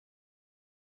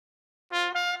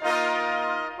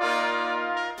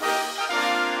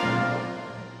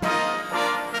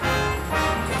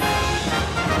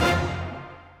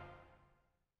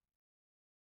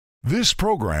This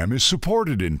program is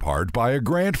supported in part by a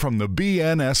grant from the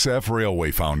BNSF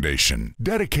Railway Foundation,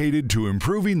 dedicated to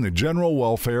improving the general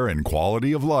welfare and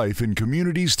quality of life in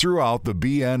communities throughout the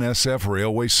BNSF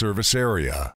Railway service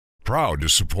area. Proud to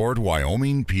support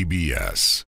Wyoming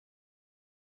PBS.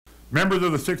 Members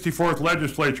of the 64th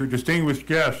Legislature, distinguished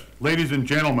guests, ladies and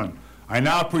gentlemen, I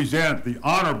now present the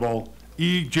Honorable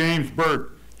E. James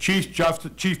Burke, Chief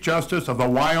Justice of the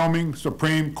Wyoming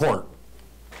Supreme Court.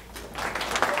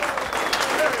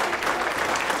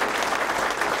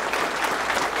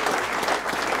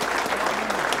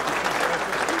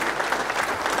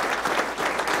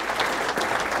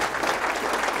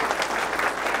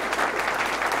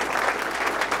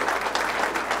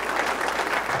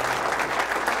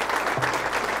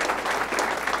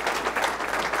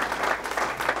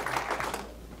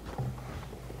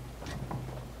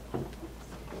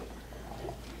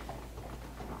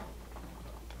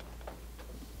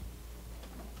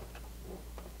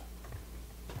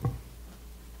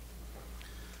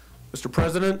 Mr.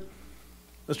 President,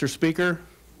 Mr. Speaker,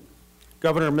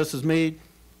 Governor and Mrs. Meade,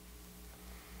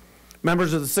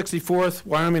 members of the 64th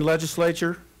Wyoming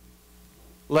Legislature,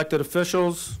 elected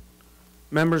officials,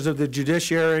 members of the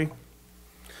Judiciary,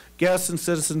 guests and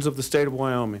citizens of the state of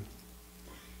Wyoming.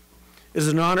 It is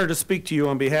an honor to speak to you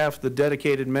on behalf of the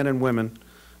dedicated men and women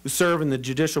who serve in the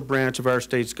judicial branch of our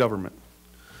state's government.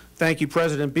 Thank you,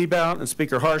 President Bebout and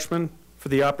Speaker Harshman, for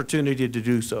the opportunity to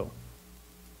do so.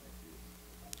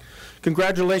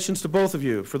 Congratulations to both of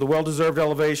you for the well-deserved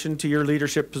elevation to your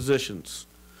leadership positions.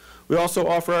 We also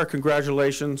offer our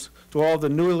congratulations to all the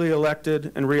newly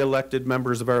elected and re-elected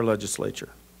members of our legislature.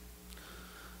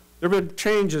 There have been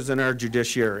changes in our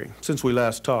judiciary since we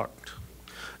last talked.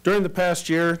 During the past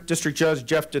year, District Judge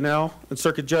Jeff Donnell and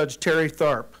Circuit Judge Terry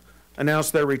Tharp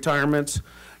announced their retirements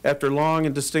after long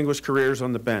and distinguished careers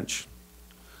on the bench.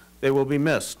 They will be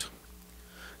missed.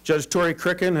 Judge Tory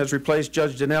Cricken has replaced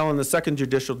Judge Donnell in the 2nd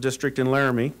Judicial District in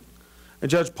Laramie,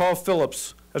 and Judge Paul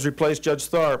Phillips has replaced Judge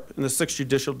Tharp in the 6th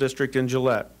Judicial District in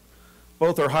Gillette.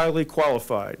 Both are highly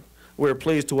qualified. We are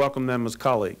pleased to welcome them as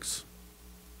colleagues.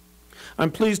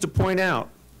 I'm pleased to point out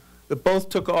that both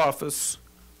took office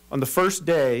on the first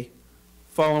day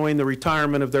following the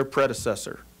retirement of their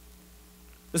predecessor.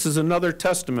 This is another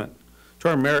testament to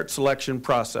our merit selection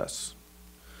process.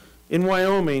 In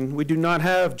Wyoming, we do not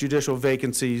have judicial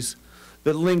vacancies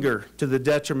that linger to the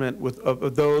detriment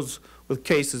of those with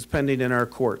cases pending in our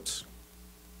courts.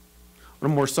 On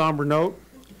a more somber note,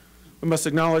 we must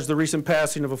acknowledge the recent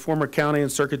passing of a former county and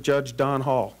circuit judge, Don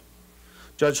Hall.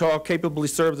 Judge Hall capably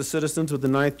served the citizens of the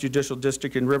 9th Judicial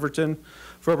District in Riverton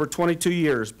for over 22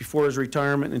 years before his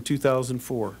retirement in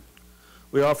 2004.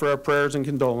 We offer our prayers and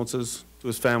condolences to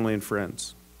his family and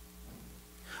friends.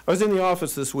 I was in the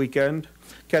office this weekend,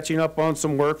 catching up on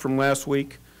some work from last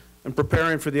week and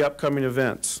preparing for the upcoming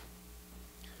events.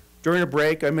 During a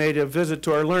break, I made a visit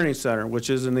to our Learning Center, which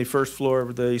is in the 1st floor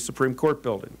of the Supreme Court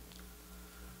building.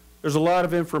 There's a lot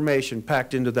of information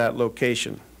packed into that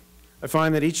location. I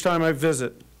find that each time I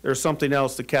visit, there's something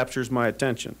else that captures my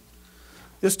attention.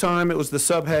 This time, it was the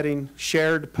subheading,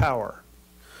 Shared Power,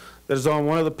 that is on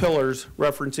one of the pillars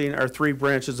referencing our 3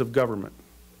 branches of government.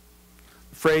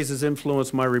 The phrase has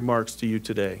influenced my remarks to you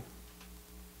today.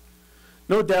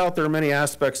 No doubt there are many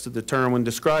aspects to the term when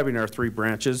describing our 3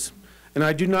 branches, and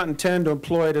I do not intend to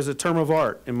employ it as a term of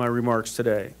art in my remarks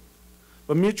today.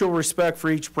 But mutual respect for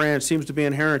each branch seems to be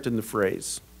inherent in the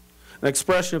phrase. An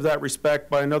expression of that respect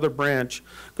by another branch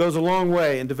goes a long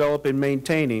way in developing and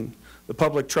maintaining the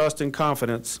public trust and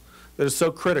confidence that is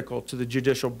so critical to the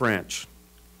judicial branch.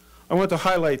 I want to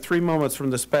highlight 3 moments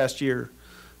from this past year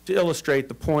to illustrate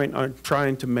the point I'm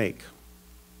trying to make.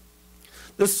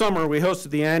 This summer, we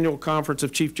hosted the annual Conference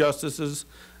of Chief Justices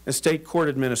and State Court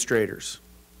Administrators.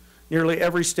 Nearly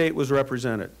every state was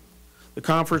represented. The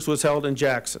conference was held in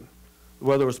Jackson. The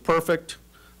weather was perfect,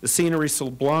 the scenery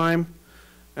sublime,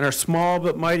 and our small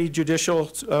but mighty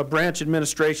judicial branch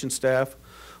administration staff,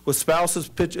 with spouses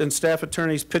and staff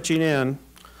attorneys pitching in,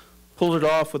 pulled it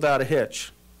off without a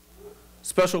hitch.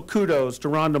 Special kudos to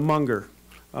Rhonda Munger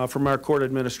from our court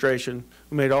administration,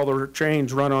 who made all the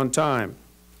trains run on time.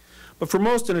 But for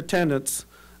most in attendance,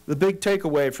 the big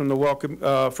takeaway from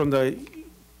the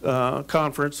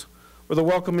conference were the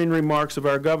welcoming remarks of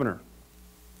our governor.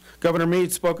 Governor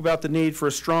Meade spoke about the need for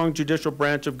a strong judicial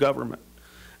branch of government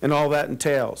and all that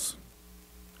entails.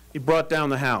 He brought down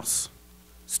the House,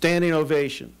 standing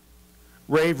ovation,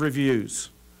 rave reviews.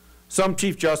 Some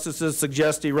Chief Justices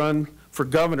suggest he run for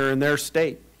governor in their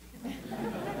state.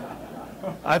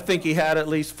 I think he had at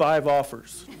least 5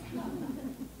 offers.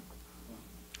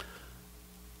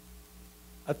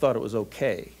 I thought it was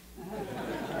okay.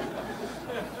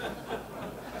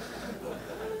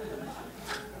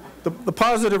 The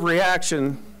positive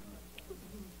reaction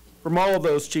from all of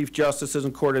those Chief Justices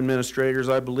and court administrators,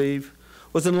 I believe,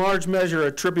 was in large measure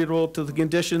attributable to the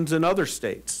conditions in other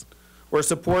states, where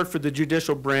support for the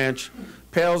judicial branch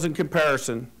pales in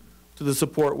comparison to the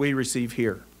support we receive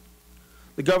here.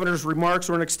 The governor's remarks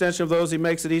were an extension of those he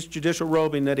makes at each judicial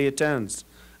robing that he attends,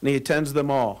 and he attends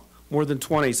them all, more than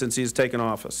 20 since he has taken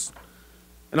office.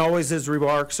 And always his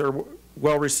remarks are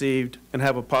well received and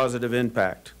have a positive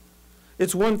impact.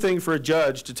 It's one thing for a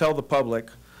judge to tell the public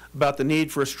about the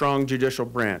need for a strong judicial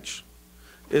branch.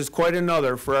 It is quite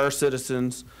another for our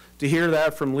citizens to hear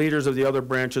that from leaders of the other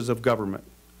branches of government.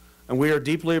 And we are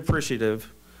deeply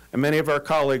appreciative, and many of our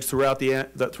colleagues throughout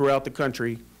the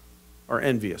country are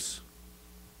envious.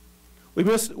 We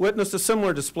witnessed a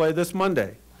similar display this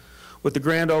Monday with the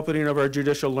grand opening of our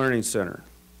Judicial Learning Center.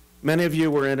 Many of you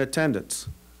were in attendance.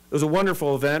 It was a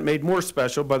wonderful event made more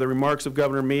special by the remarks of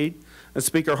Governor Meade and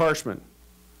Speaker Harshman,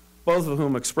 both of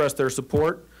whom expressed their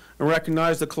support and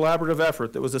recognized the collaborative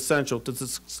effort that was essential to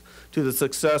the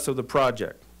success of the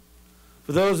project.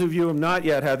 For those of you who have not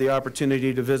yet had the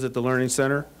opportunity to visit the Learning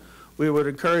Center, we would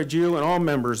encourage you and all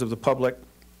members of the public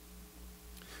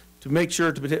to make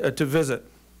sure to visit.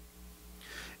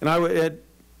 And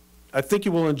I think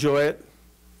you will enjoy it,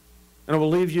 and it will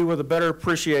leave you with a better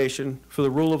appreciation for the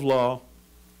rule of law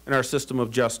and our system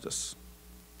of justice.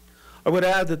 I would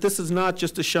add that this is not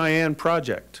just a Cheyenne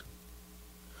project.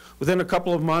 Within a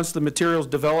couple of months, the materials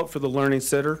developed for the Learning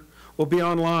Center will be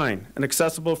online and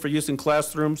accessible for use in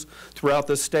classrooms throughout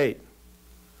the state.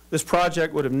 This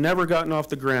project would have never gotten off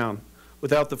the ground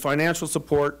without the financial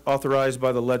support authorized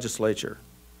by the legislature.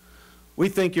 We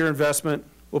think your investment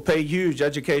will pay huge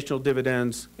educational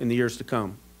dividends in the years to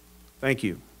come. Thank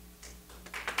you.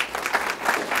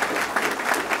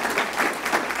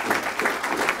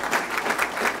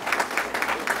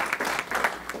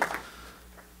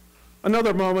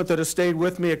 Another moment that has stayed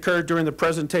with me occurred during the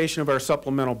presentation of our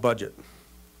supplemental budget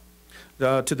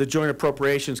to the Joint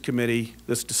Appropriations Committee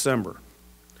this December.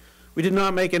 We did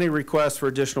not make any requests for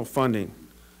additional funding.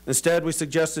 Instead, we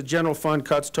suggested general fund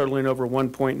cuts totaling over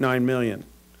 $1.9 million.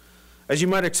 As you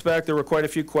might expect, there were quite a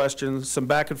few questions, some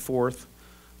back and forth,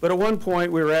 but at one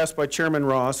point we were asked by Chairman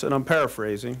Ross, and I'm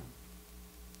paraphrasing,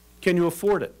 "Can you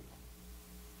afford it?"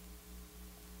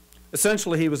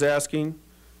 Essentially, he was asking,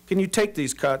 can you take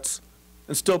these cuts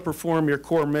and still perform your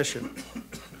core mission?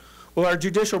 Will our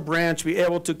judicial branch be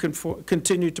able to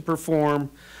continue to perform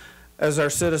as our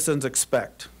citizens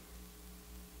expect?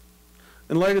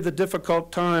 In light of the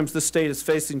difficult times the state is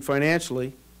facing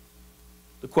financially,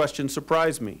 the question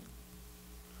surprised me.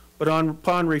 But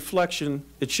upon reflection,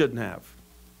 it shouldn't have.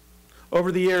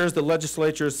 Over the years, the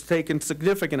legislature has taken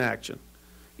significant action,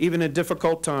 even in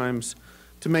difficult times,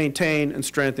 to maintain and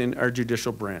strengthen our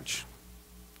judicial branch.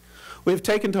 We have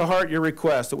taken to heart your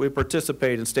request that we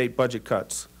participate in state budget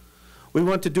cuts. We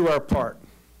want to do our part.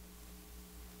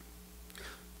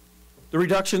 The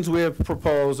reductions we have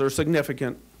proposed are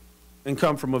significant and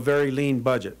come from a very lean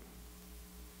budget.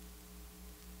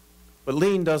 But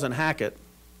lean doesn't hack it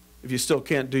if you still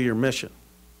can't do your mission.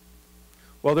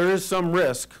 While there is some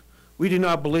risk, we do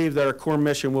not believe that our core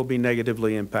mission will be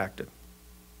negatively impacted.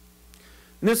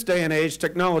 In this day and age,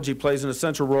 technology plays an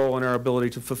essential role in our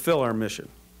ability to fulfill our mission.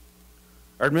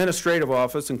 Our administrative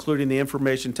office, including the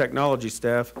information technology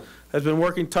staff, has been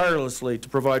working tirelessly to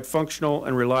provide functional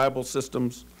and reliable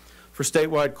systems for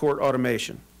statewide court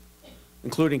automation,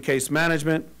 including case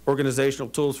management, organizational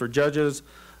tools for judges,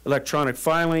 electronic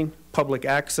filing, public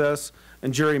access,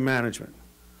 and jury management.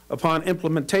 Upon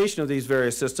implementation of these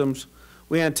various systems,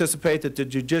 we anticipate that the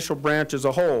judicial branch as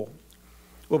a whole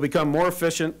will become more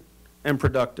efficient and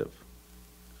productive.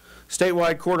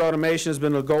 Statewide court automation has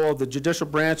been a goal of the judicial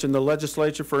branch and the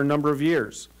legislature for a number of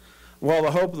years. While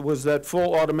the hope was that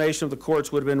full automation of the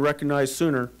courts would have been recognized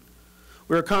sooner,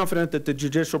 we are confident that the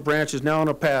judicial branch is now on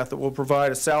a path that will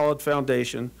provide a solid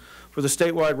foundation for the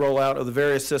statewide rollout of the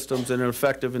various systems in an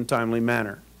effective and timely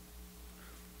manner.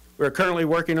 We are currently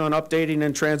working on updating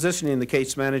and transitioning the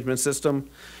case management system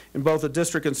in both the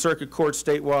district and circuit courts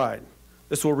statewide.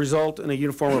 This will result in a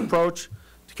uniform approach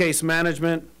to case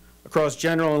management across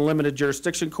general and limited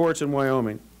jurisdiction courts in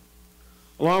Wyoming.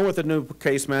 Along with the new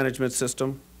case management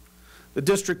system, the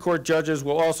district court judges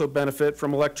will also benefit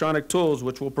from electronic tools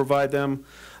which will provide them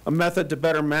a method to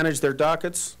better manage their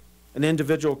dockets and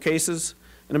individual cases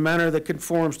in a manner that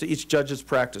conforms to each judge's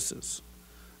practices.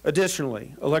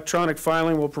 Additionally, electronic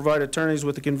filing will provide attorneys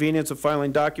with the convenience of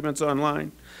filing documents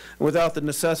online and without the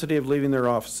necessity of leaving their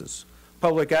offices.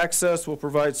 Public access will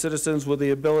provide citizens with the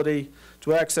ability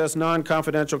to access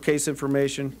non-confidential case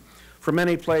information from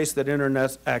any place that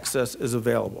internet access is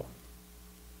available.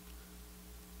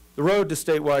 The road to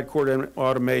statewide court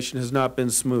automation has not been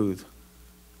smooth.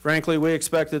 Frankly, we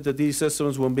expected that these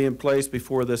systems will be in place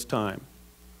before this time.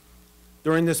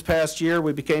 During this past year,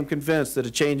 we became convinced that a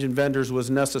change in vendors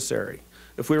was necessary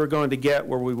if we were going to get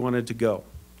where we wanted to go.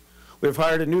 We have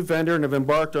hired a new vendor and have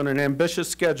embarked on an ambitious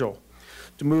schedule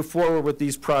to move forward with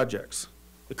these projects.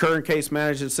 The current case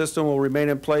management system will remain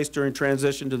in place during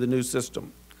transition to the new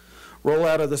system.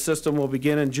 Rollout of the system will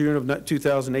begin in June of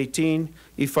 2018.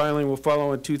 E-filing will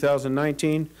follow in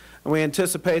 2019, and we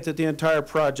anticipate that the entire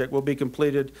project will be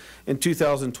completed in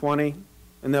 2020,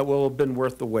 and that will have been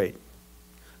worth the wait.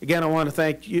 Again, I want to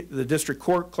thank the district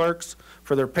court clerks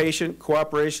for their patient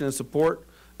cooperation and support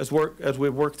as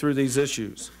we've worked through these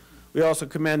issues. We also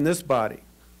commend this body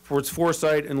for its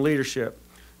foresight and leadership,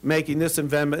 making this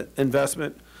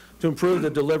investment to improve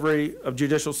the delivery of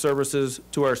judicial services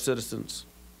to our citizens.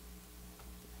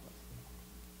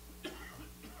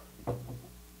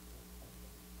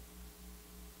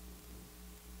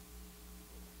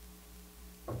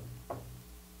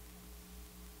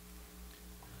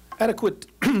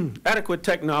 Adequate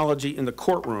technology in the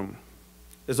courtroom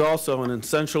is also an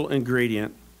essential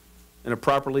ingredient in a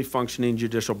properly functioning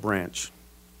judicial branch.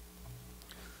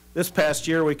 This past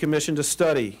year, we commissioned a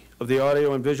study of the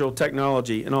audio and visual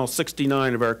technology in all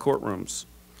 69 of our courtrooms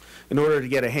in order to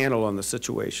get a handle on the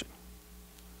situation.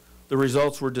 The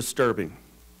results were disturbing.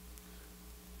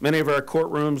 Many of our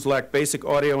courtrooms lack basic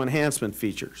audio enhancement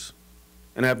features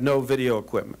and have no video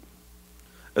equipment.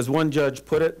 As one judge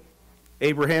put it,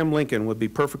 Abraham Lincoln would be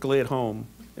perfectly at home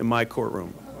in my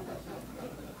courtroom.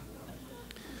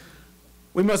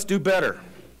 We must do better,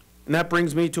 and that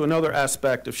brings me to another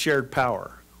aspect of shared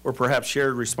power, or perhaps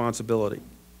shared responsibility.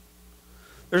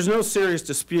 There's no serious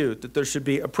dispute that there should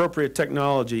be appropriate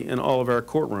technology in all of our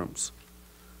courtrooms.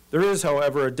 There is,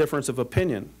 however, a difference of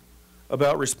opinion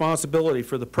about responsibility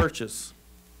for the purchase,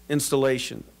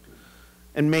 installation,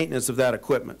 and maintenance of that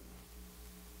equipment.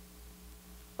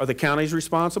 Are the counties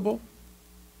responsible?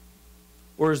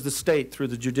 Or is the state through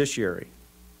the judiciary?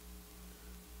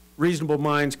 Reasonable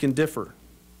minds can differ.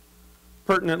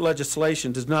 Pertinent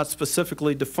legislation does not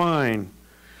specifically define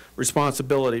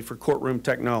responsibility for courtroom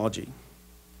technology.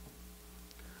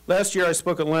 Last year, I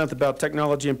spoke at length about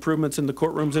technology improvements in the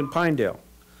courtrooms in Pinedale.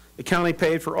 The county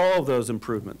paid for all of those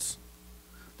improvements.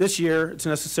 This year, it's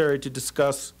necessary to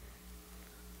discuss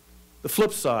the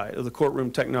flip side of the courtroom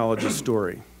technology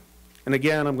story. And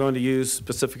again, I'm going to use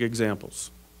specific examples.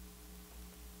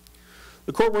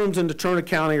 The courtrooms in Natrona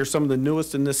County are some of the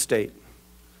newest in this state.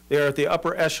 They are at the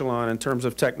upper echelon in terms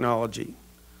of technology.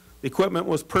 The equipment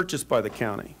was purchased by the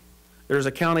county. There's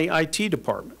a county IT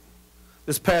department.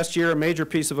 This past year, a major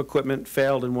piece of equipment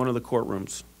failed in one of the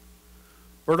courtrooms.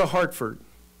 Berta Hartford,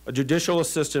 a judicial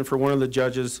assistant for one of the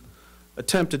judges,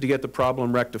 attempted to get the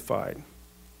problem rectified.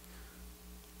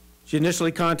 She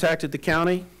initially contacted the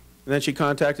county, and then she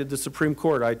contacted the Supreme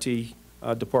Court IT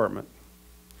department.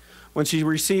 When she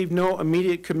received no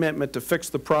immediate commitment to fix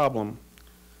the problem,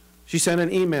 she sent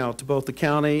an email to both the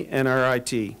county and our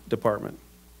IT department.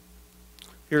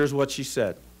 Here's what she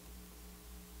said.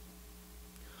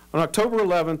 On October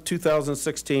 11,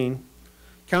 2016,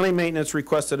 County Maintenance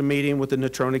requested a meeting with the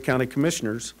Natrona County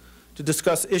Commissioners to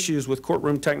discuss issues with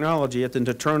courtroom technology at the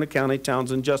Natrona County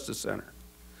Townsend Justice Center.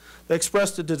 They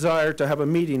expressed a desire to have a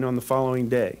meeting on the following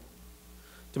day.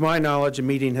 To my knowledge, a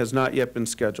meeting has not yet been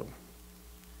scheduled.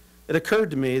 It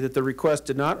occurred to me that the request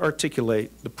did not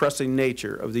articulate the pressing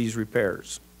nature of these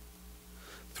repairs.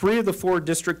 3 of the 4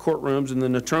 district courtrooms in the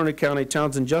Natrona County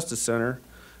Townsend Justice Center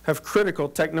have critical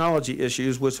technology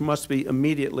issues which must be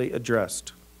immediately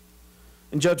addressed.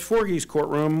 In Judge Forgey's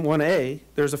courtroom 1A,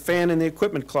 there's a fan in the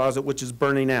equipment closet which is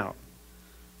burning out.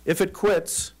 If it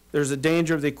quits, there's a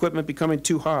danger of the equipment becoming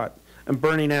too hot and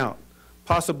burning out,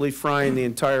 possibly frying the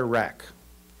entire rack.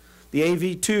 The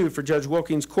AV2 for Judge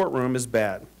Wilkins' courtroom is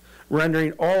bad,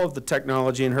 rendering all of the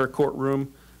technology in her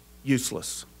courtroom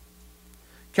useless.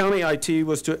 County IT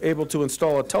was able to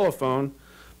install a telephone,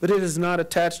 but it is not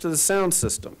attached to the sound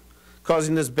system,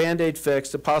 causing this Band-Aid fix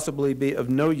to possibly be of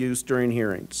no use during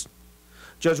hearings.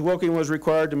 Judge Wilkins was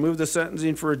required to move the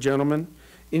sentencing for a gentleman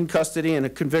in custody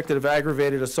and convicted of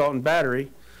aggravated assault and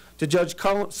battery to Judge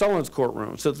Sullivan's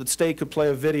courtroom so that the state could play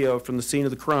a video from the scene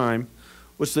of the crime,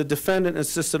 which the defendant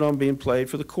insisted on being played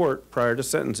for the court prior to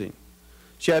sentencing.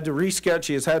 She has had to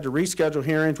reschedule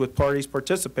hearings with parties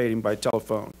participating by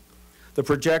telephone. The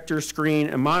projector, screen,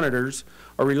 and monitors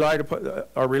are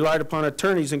relied upon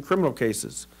attorneys in criminal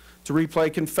cases to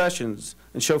replay confessions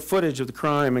and show footage of the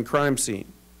crime and crime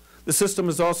scene. The system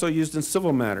is also used in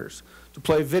civil matters to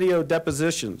play video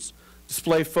depositions,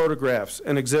 display photographs,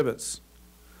 and exhibits.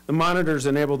 The monitors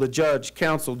enable the judge,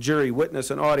 counsel, jury,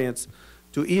 witness, and audience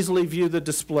to easily view the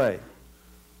display.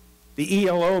 The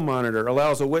ELO monitor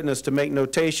allows a witness to make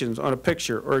notations on a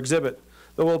picture or exhibit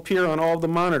that will appear on all the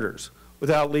monitors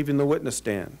without leaving the witness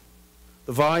stand.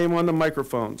 The volume on the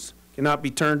microphones cannot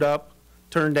be turned up,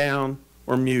 turned down,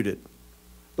 or muted.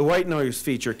 The white noise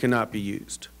feature cannot be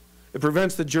used. It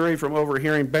prevents the jury from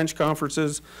overhearing bench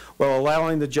conferences while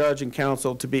allowing the judge and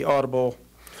counsel to be audible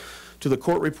to the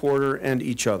court reporter and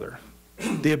each other.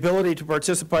 The ability to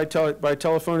participate by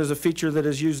telephone is a feature that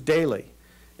is used daily.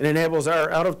 It enables our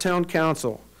out-of-town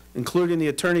counsel, including the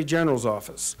Attorney General's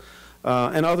office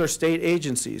and other state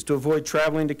agencies, to avoid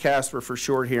traveling to Casper for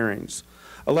short hearings.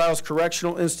 Allows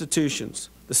correctional institutions,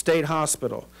 the state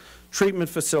hospital, treatment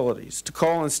facilities to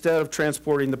call instead of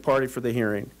transporting the party for the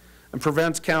hearing, and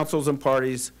prevents counsels and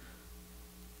parties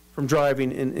from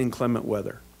driving in inclement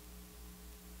weather.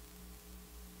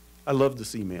 I love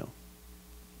this email.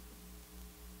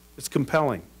 It's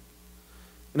compelling.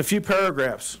 In a few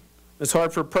paragraphs, Ms.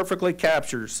 Hartford perfectly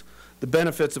captures the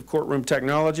benefits of courtroom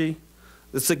technology,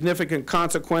 the significant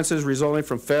consequences resulting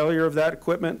from failure of that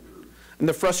equipment, and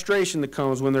the frustration that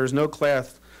comes when there is no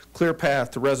clear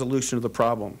path to resolution of the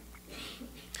problem.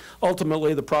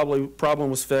 Ultimately, the problem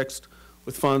was fixed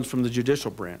with funds from the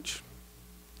judicial branch.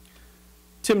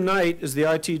 Tim Knight is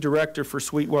the IT director for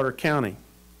Sweetwater County.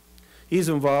 He's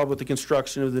involved with the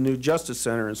construction of the new Justice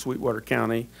Center in Sweetwater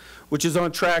County, which is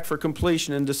on track for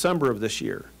completion in December of this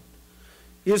year.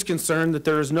 He is concerned that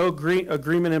there is no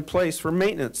agreement in place for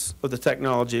maintenance of the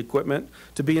technology equipment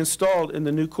to be installed in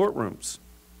the new courtrooms.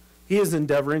 He is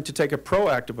endeavoring to take a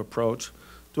proactive approach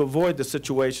to avoid the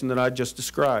situation that I just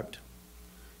described.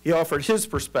 He offered his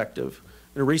perspective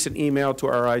in a recent email to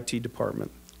our IT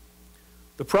department.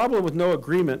 The problem with no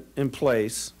agreement in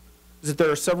place is that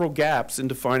there are several gaps in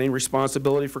defining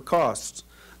responsibility for costs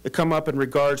that come up in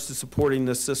regards to supporting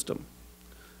this system.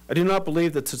 I do not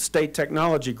believe that the State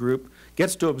Technology Group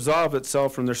gets to absolve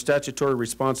itself from their statutory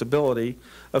responsibility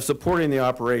of supporting the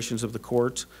operations of the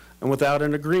courts and without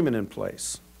an agreement in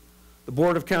place. The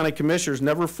Board of County Commissioners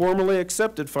never formally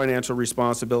accepted financial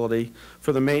responsibility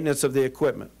for the maintenance of the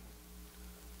equipment.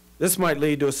 This might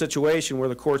lead to a situation where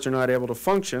the courts are not able to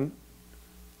function,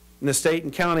 and the state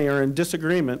and county are in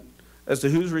disagreement as to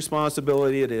whose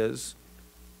responsibility it is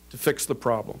to fix the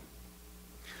problem.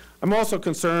 I'm also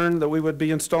concerned that we would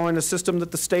be installing a system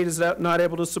that the state is not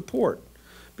able to support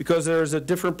because there is a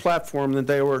different platform than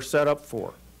they were set up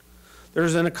for. There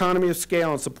is an economy of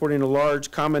scale in supporting a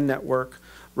large common network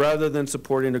rather than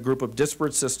supporting a group of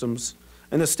disparate systems,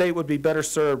 and the state would be better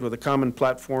served with a common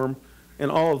platform in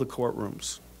all of the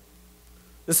courtrooms.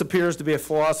 This appears to be a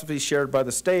philosophy shared by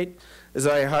the state, as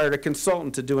I hired a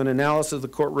consultant to do an analysis of the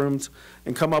courtrooms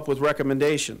and come up with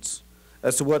recommendations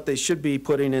as to what they should be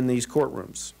putting in these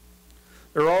courtrooms.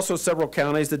 There are also several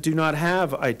counties that do not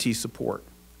have IT support,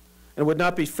 and it would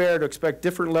not be fair to expect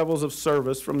different levels of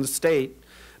service from the state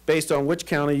based on which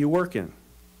county you work in.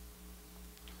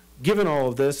 Given all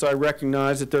of this, I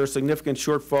recognize that there are significant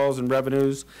shortfalls in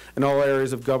revenues in all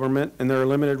areas of government, and there are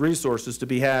limited resources to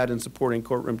be had in supporting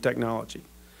courtroom technology.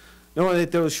 Knowing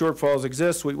that those shortfalls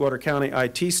exist, Sweetwater County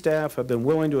IT staff have been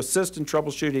willing to assist in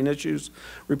troubleshooting issues,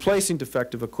 replacing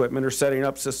defective equipment, or setting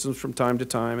up systems from time to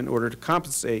time in order to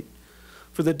compensate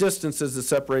for the distances that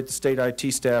separate the state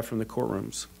IT staff from the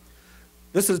courtrooms.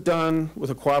 This is done with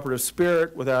a cooperative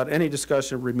spirit without any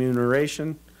discussion of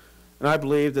remuneration, and I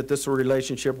believe that this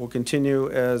relationship will continue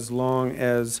as long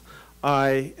as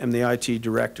I am the IT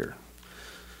director.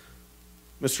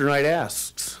 Mr. Knight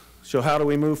asks, so how do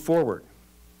we move forward?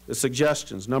 The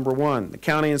suggestions: number one, the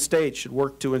county and state should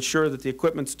work to ensure that the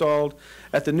equipment installed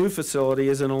at the new facility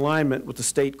is in alignment with the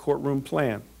state courtroom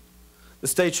plan. The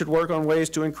state should work on ways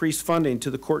to increase funding to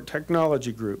the Court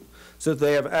Technology Group so that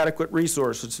they have adequate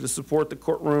resources to support the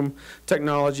courtroom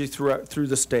technology through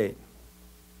the state.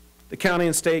 The county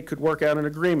and state could work out an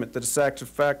agreement that is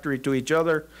satisfactory to each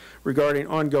other regarding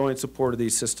ongoing support of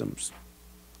these systems.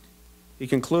 He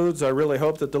concludes, I really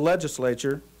hope that the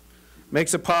legislature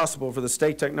makes it possible for the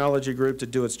State Technology Group to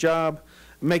do its job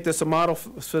and make this a model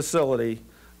facility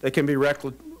that can be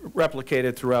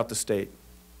replicated throughout the state.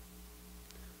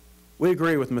 We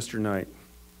agree with Mr. Knight.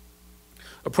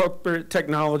 Appropriate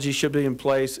technology should be in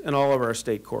place in all of our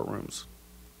state courtrooms.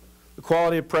 The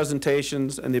quality of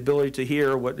presentations and the ability to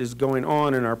hear what is going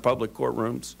on in our public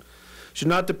courtrooms should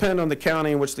not depend on the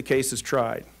county in which the case is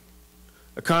tried.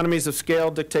 Economies of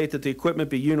scale dictate that the equipment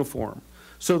be uniform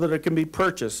so that it can be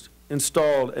purchased,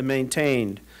 installed, and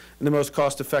maintained in the most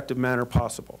cost-effective manner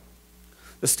possible.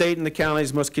 The state and the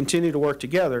counties must continue to work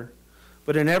together,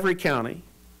 but in every county,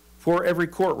 for every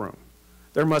courtroom,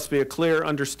 there must be a clear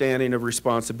understanding of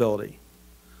responsibility.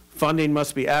 Funding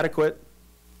must be adequate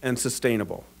and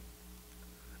sustainable.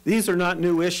 These are not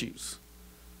new issues.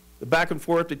 The back and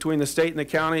forth between the state and the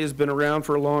county has been around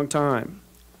for a long time,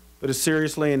 but is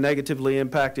seriously and negatively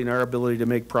impacting our ability to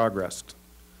make progress.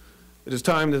 It is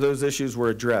time that those issues were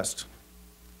addressed.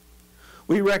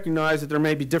 We recognize that there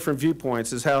may be different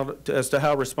viewpoints as to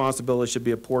how responsibility should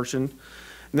be apportioned,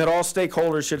 and that all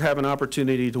stakeholders should have an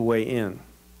opportunity to weigh in.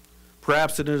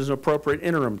 Perhaps it is an appropriate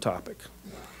interim topic.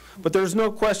 But there's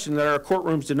no question that our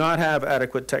courtrooms do not have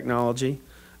adequate technology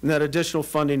and that additional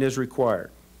funding is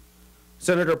required.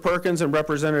 Senator Perkins and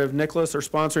Representative Nicholas are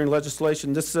sponsoring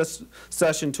legislation this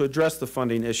session to address the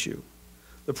funding issue.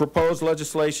 The proposed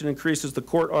legislation increases the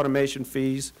court automation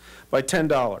fees by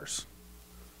 $10.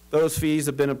 Those fees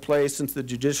have been in place since the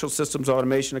Judicial Systems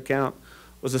Automation Account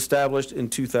was established in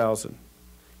 2000.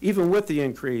 Even with the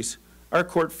increase, our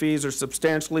court fees are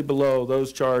substantially below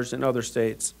those charged in other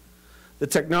states. The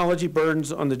technology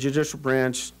burdens on the judicial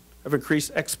branch have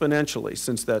increased exponentially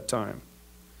since that time.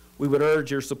 We would urge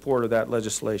your support of that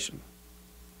legislation.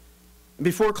 And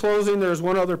before closing, there's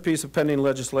one other piece of pending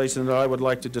legislation that I would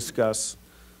like to discuss,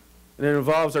 and it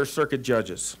involves our circuit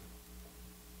judges.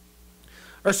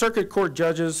 Our circuit court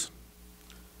judges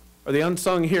are the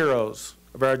unsung heroes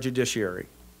of our judiciary.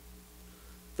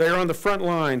 They are on the front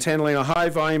lines handling a high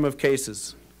volume of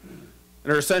cases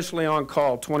and are essentially on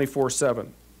call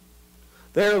 24/7.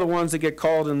 They are the ones that get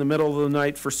called in the middle of the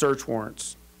night for search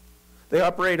warrants. They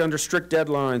operate under strict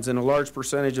deadlines in a large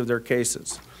percentage of their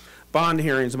cases. Bond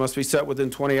hearings must be set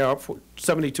within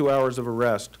 72 hours of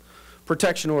arrest.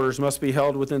 Protection orders must be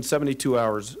held within 72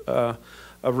 hours of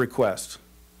request.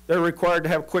 They're required to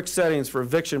have quick settings for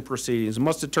eviction proceedings and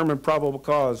must determine probable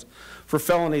cause for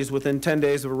felonies within 10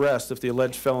 days of arrest if the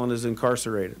alleged felon is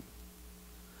incarcerated.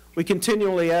 We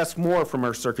continually ask more from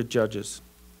our circuit judges.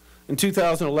 In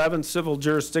 2011, civil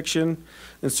jurisdiction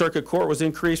in circuit court was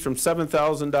increased from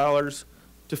 $7,000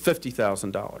 to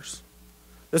 $50,000.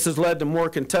 This has led to more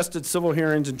contested civil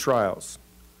hearings and trials.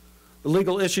 The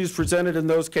legal issues presented in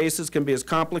those cases can be as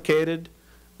complicated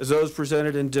as those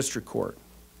presented in district court.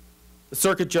 The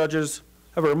circuit judges,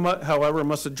 however,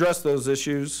 must address those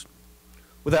issues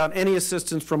without any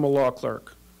assistance from a law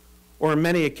clerk, or in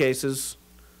many cases,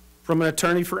 from an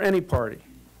attorney for any party,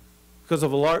 because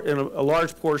of a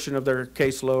large portion of their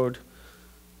caseload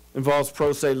involves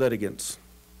pro se litigants.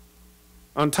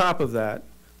 On top of that,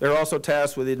 they're also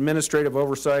tasked with the administrative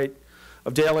oversight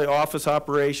of daily office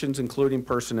operations, including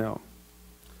personnel.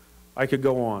 I could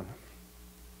go on.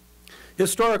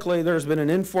 Historically, there's been an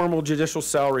informal judicial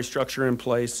salary structure in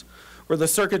place where the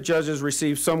circuit judges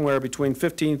receive somewhere between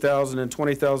 $15,000 and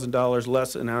 $20,000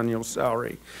 less in annual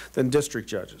salary than district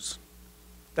judges.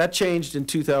 That changed in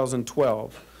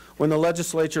 2012 when the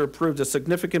legislature approved a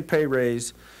significant pay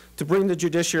raise to bring the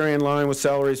judiciary in line with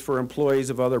salaries for employees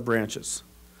of other branches.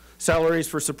 Salaries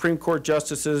for Supreme Court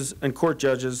justices and court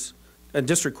judges and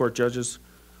district court judges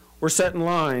were set in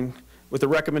line with the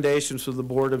recommendations of the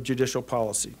Board of Judicial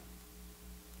Policy.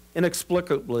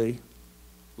 Inexplicably,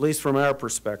 at least from our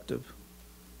perspective,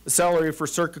 the salary for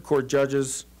circuit court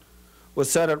judges was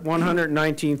set at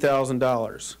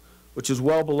 $119,000, which is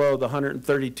well below the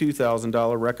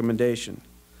 $132,000 recommendation.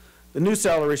 The new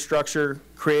salary structure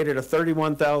created a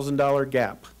 $31,000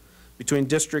 gap between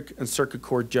district and circuit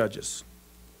court judges.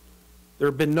 There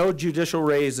have been no judicial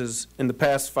raises in the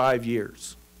past 5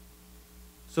 years,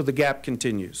 so the gap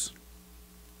continues.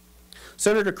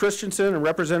 Senator Christensen and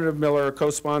Representative Miller are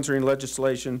co-sponsoring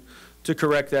legislation to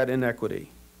correct that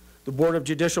inequity. The Board of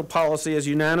Judicial Policy has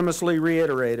unanimously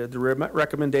reiterated the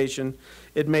recommendation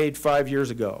it made 5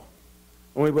 years ago,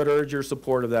 and we would urge your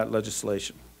support of that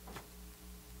legislation.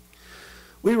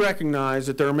 We recognize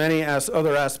that there are many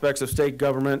other aspects of state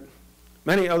government,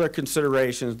 many other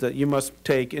considerations that you must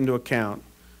take into account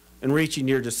in reaching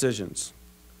your decisions.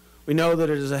 We know that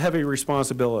it is a heavy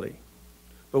responsibility,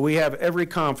 but we have every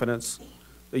confidence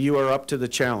that you are up to the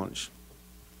challenge.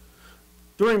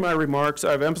 During my remarks,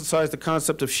 I've emphasized the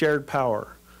concept of shared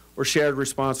power or shared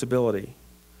responsibility.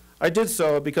 I did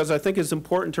so because I think it's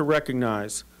important to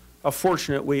recognize how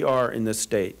fortunate we are in this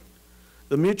state.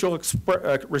 The mutual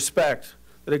respect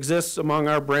that exists among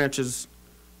our branches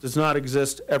does not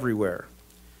exist everywhere.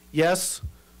 Yes,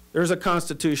 there's a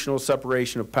constitutional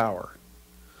separation of power,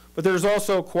 but there's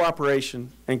also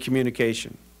cooperation and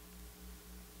communication.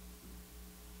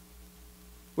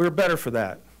 We're better for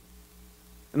that,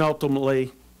 and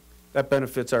ultimately, that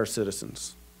benefits our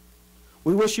citizens.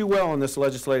 We wish you well in this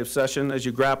legislative session as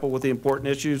you grapple with the important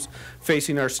issues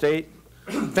facing our state.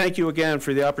 Thank you again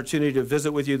for the opportunity to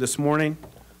visit with you this morning.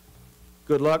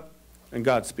 Good luck and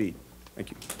Godspeed.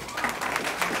 Thank you.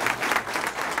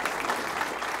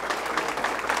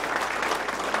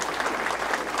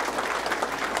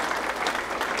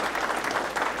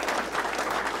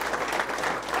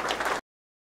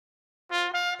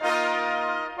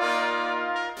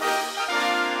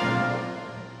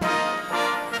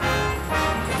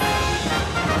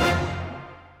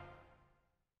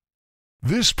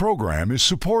 This program is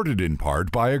supported in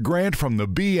part by a grant from the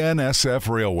BNSF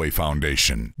Railway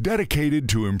Foundation, dedicated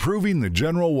to improving the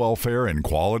general welfare and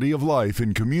quality of life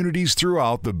in communities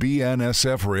throughout the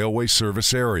BNSF Railway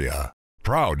service area.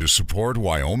 Proud to support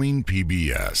Wyoming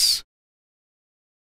PBS.